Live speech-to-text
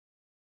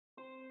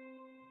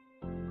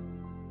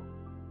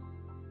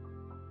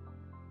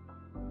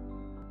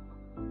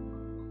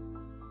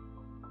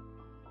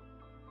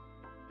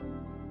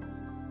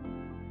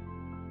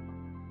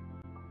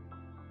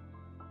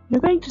You're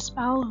going to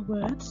spell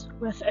words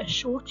with a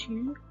short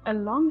U, a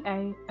long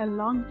A, a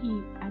long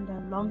E, and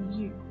a long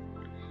U.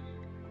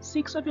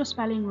 6 of your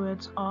spelling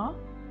words are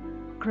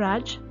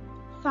grudge,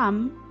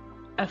 thumb,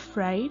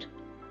 afraid,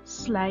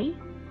 slay,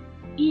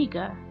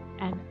 eager,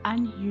 and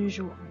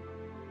unusual.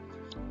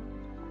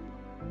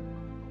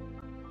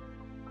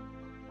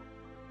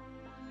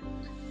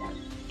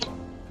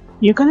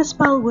 You're going to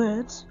spell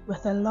words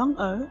with a long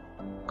O,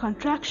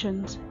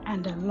 contractions,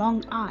 and a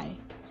long I.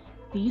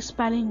 These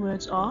spelling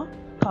words are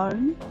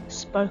cone,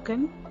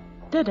 spoken,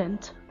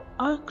 didn't,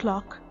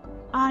 o'clock,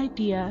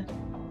 idea,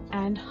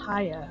 and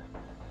higher.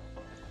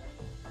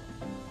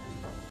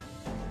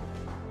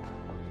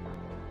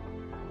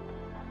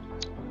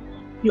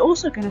 You're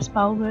also going to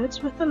spell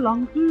words with a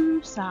long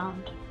OO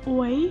sound,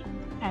 oi,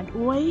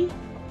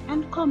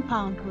 and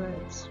compound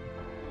words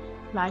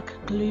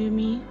like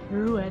gloomy,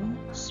 ruin,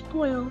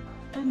 spoil,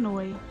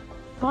 annoy,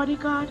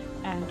 bodyguard,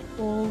 and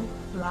all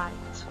right.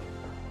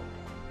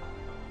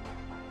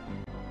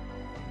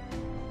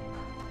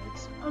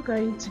 Words are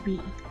going to be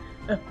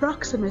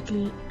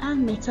approximately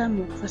and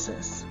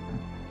metamorphosis.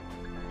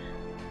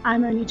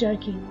 I'm only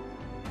joking.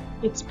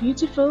 It's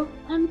beautiful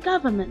and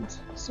government,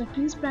 so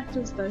please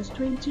practice those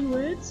 20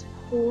 words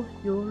for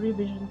your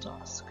revision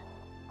task.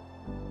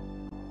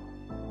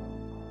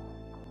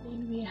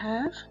 Then we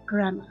have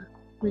grammar.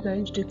 We're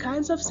going to do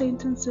kinds of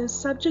sentences,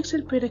 subjects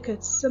and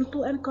predicates,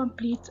 simple and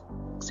complete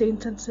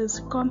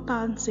sentences,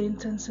 compound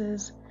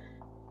sentences,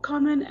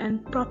 common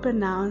and proper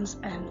nouns,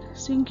 and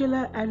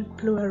singular and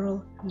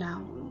plural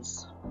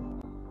nouns.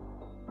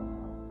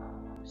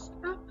 First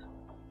up,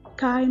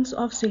 kinds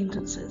of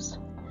sentences.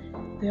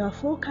 There are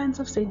 4 kinds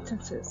of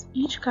sentences.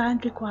 Each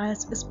kind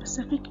requires a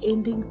specific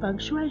ending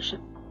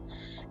punctuation.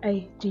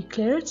 A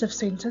declarative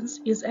sentence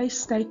is a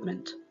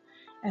statement,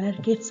 and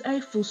it gets a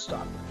full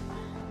stop.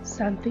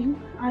 Something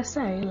I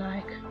say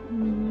like,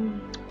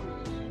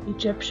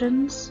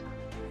 Egyptians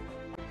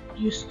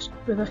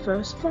were the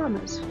first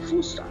farmers,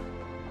 full stop.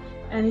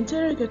 An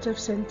interrogative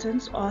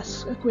sentence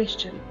asks a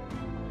question.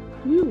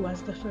 Who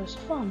was the first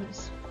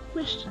farmers?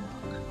 Question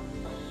mark.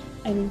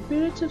 An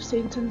imperative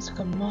sentence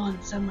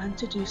commands someone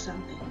to do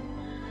something.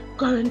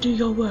 Go and do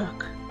your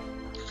work.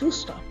 Full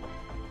stop.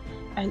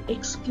 An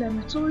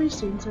exclamatory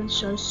sentence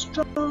shows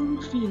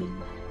strong feeling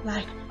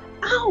like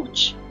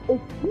ouch, or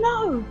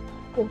no,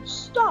 or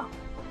stop,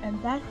 and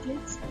that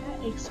gets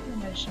an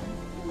exclamation.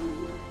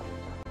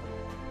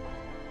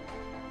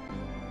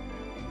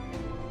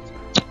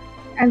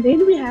 And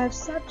then we have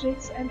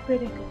subjects and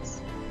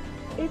predicates.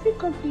 Every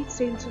complete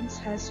sentence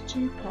has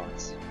 2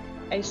 parts.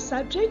 A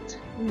subject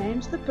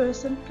names the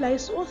person,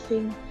 place, or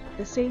thing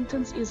the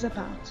sentence is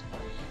about.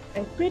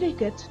 A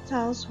predicate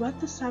tells what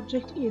the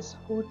subject is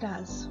or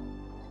does.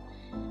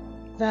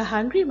 The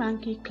hungry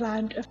monkey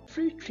climbed a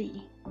fruit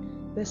tree.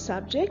 The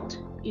subject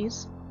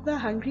is the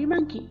hungry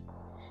monkey.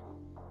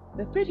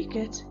 The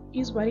predicate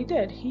is what he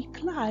did. He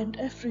climbed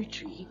a fruit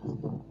tree.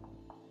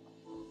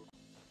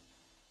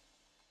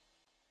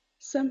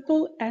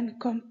 Simple and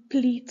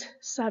complete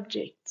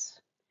subjects.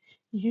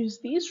 Use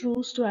these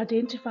rules to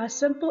identify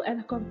simple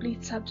and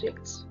complete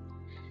subjects.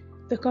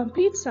 The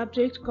complete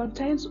subject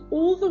contains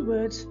all the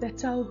words that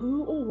tell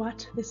who or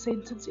what the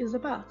sentence is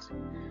about,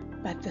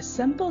 but the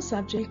simple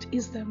subject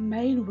is the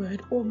main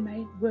word or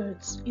main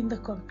words in the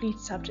complete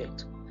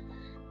subject.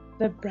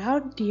 The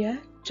brown deer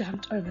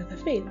jumped over the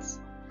fence.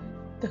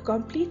 The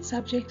complete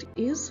subject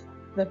is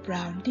the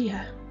brown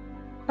deer,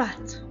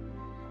 but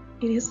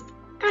it is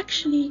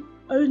actually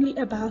only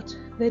about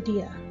the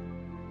deer.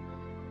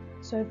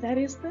 So that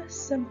is the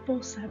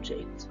simple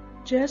subject,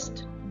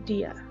 just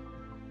deer.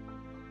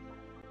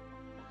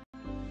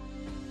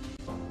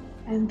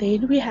 And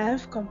then we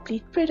have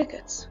complete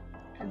predicates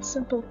and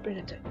simple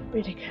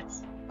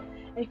predicates.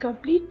 A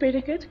complete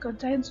predicate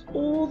contains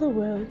all the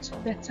words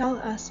that tell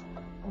us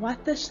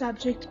what the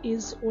subject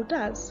is or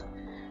does,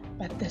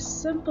 but the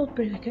simple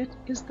predicate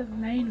is the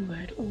main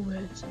word or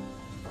words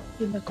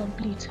in the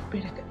complete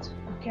predicate.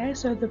 Okay,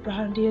 so the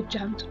brown deer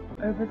jumped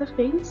over the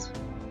fence.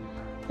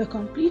 The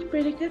complete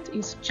predicate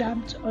is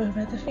jumped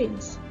over the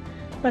fence.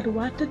 But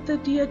what did the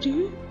deer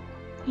do?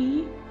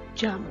 He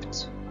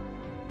jumped.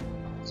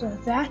 So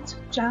that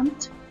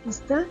jumped is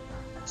the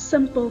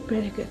simple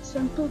predicate.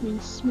 Simple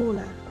means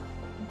smaller.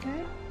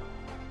 Okay?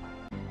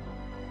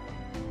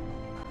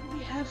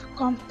 We have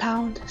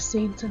compound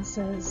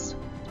sentences.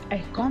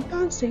 A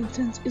compound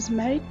sentence is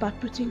made by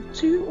putting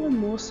 2 or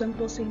more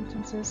simple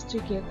sentences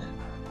together.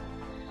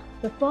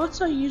 The parts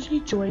are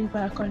usually joined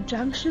by a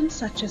conjunction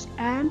such as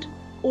and,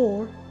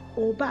 or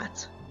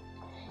but.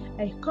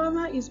 A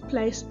comma is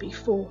placed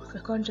before the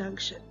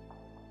conjunction.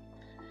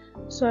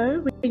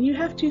 So when you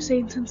have 2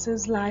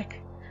 sentences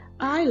like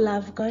I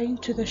love going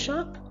to the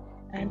shop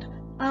and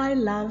I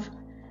love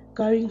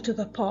going to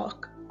the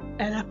park,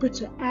 and I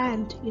put an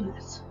and in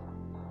it,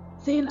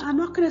 then I'm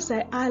not going to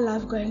say I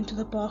love going to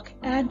the park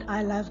and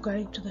I love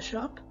going to the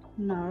shop.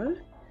 No,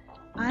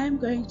 I am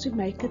going to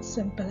make it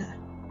simpler.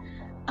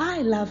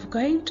 I love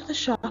going to the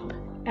shop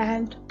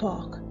and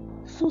park.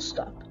 Full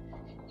stop.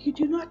 You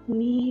do not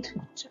need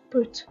to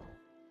put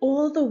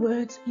all the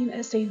words in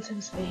a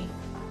sentence there.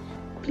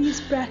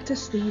 Please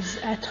practice these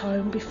at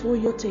home before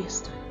your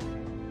test.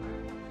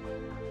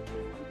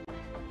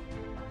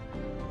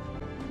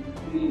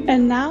 A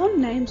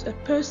noun names a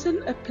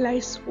person, a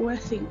place, or a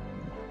thing.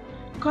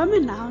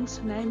 Common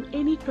nouns name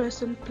any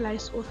person,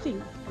 place, or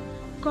thing.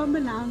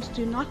 Common nouns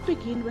do not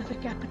begin with a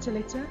capital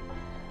letter.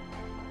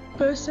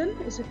 Person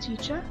is a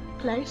teacher,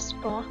 place,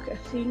 park, a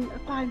thing, a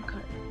pine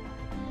cone.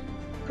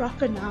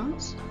 Proper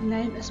nouns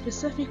name a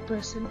specific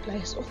person,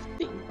 place, or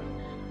thing.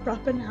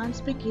 Proper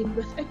nouns begin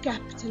with a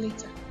capital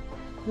letter,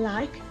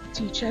 like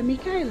Teacher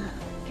Michaela,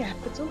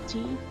 capital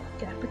T,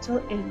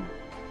 capital N.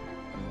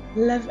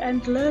 Live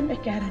and Learn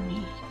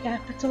Academy,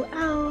 capital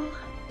L,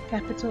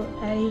 capital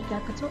A,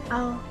 capital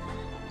L,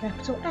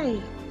 capital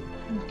A.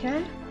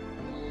 Okay?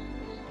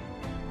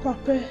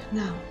 Proper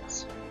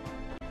nouns.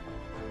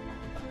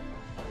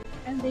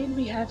 And then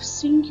we have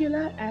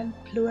singular and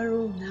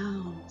plural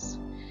nouns.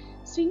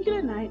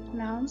 Singular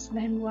nouns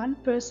name one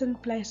person,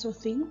 place, or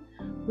thing,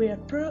 where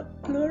a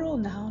plural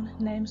noun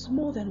names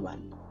more than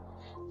one.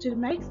 To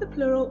make the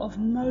plural of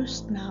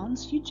most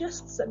nouns, you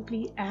just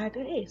simply add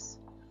an S.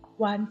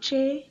 One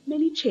chair,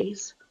 many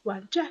chairs.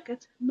 One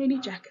jacket, many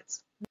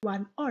jackets.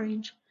 One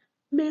orange,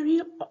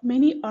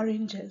 many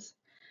oranges.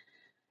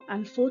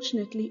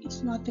 Unfortunately,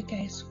 it's not the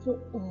case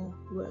for all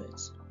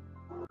words.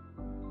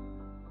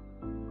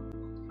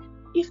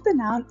 If the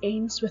noun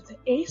ends with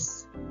a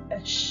S,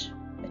 a sh,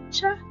 a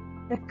ch, a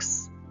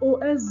x,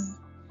 or a z,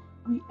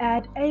 we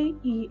add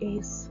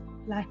AES,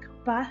 like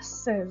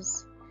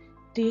buses,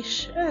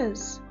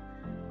 dishes,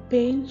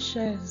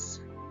 benches,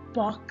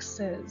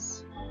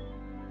 boxes.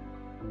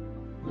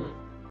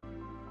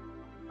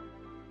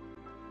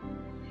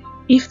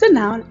 If the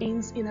noun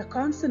ends in a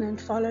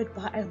consonant followed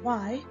by a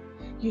Y,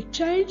 you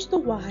change the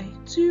Y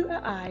to a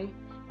I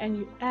and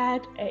you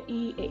add a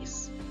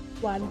ES.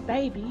 One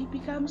baby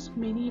becomes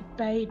many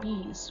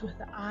babies with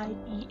the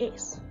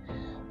IES.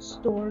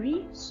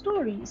 Story,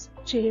 stories.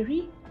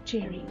 Cherry,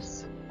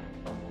 cherries.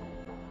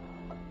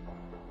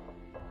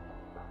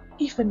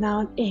 If a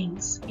noun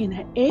ends in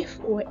a F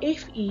or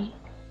FE,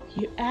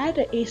 you add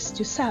a S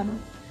to some,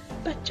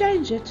 but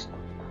change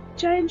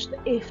the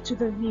F to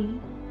the V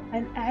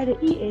and add a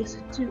ES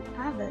to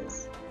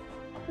others.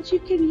 But you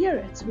can hear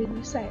it when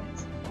you say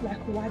it,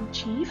 like one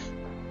chief,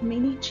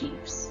 many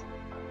chiefs.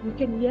 You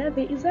can hear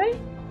there is a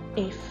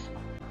F.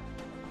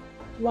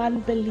 One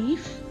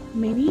belief,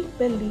 many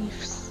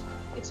beliefs.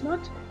 It's not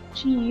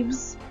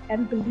chiefs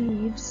and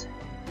believes.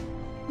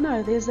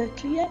 No, there's a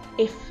clear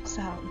F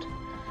sound.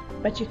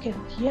 But you can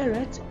hear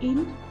it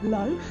in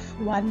loaf,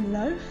 one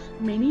loaf,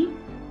 many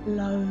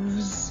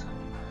loaves.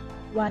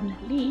 One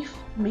leaf,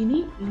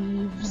 many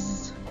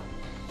leaves.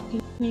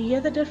 Can you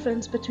hear the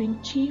difference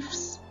between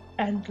chiefs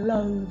and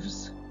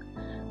loaves?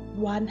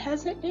 One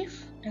has a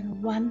F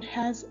and one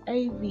has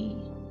a V.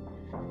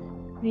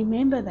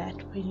 Remember that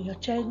when you're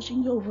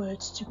changing your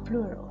words to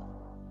plural.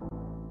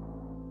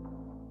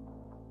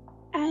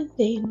 And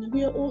then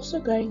we are also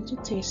going to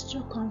test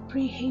your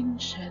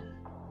comprehension.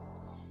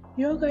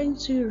 You're going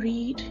to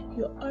read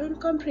your own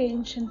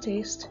comprehension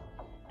test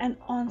and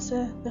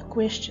answer the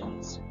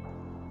questions.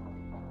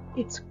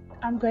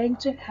 I'm going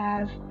to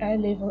have a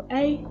level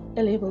A,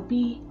 a level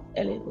B,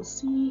 a level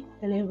C,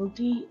 a level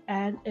D,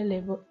 and a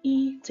level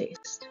E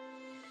test.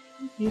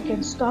 You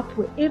can stop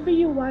wherever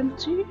you want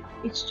to.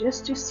 It's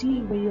just to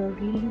see where your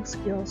reading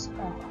skills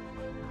are.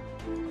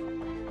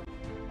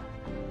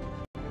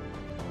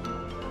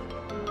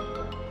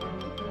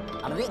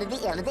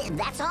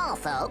 That's all,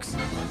 folks.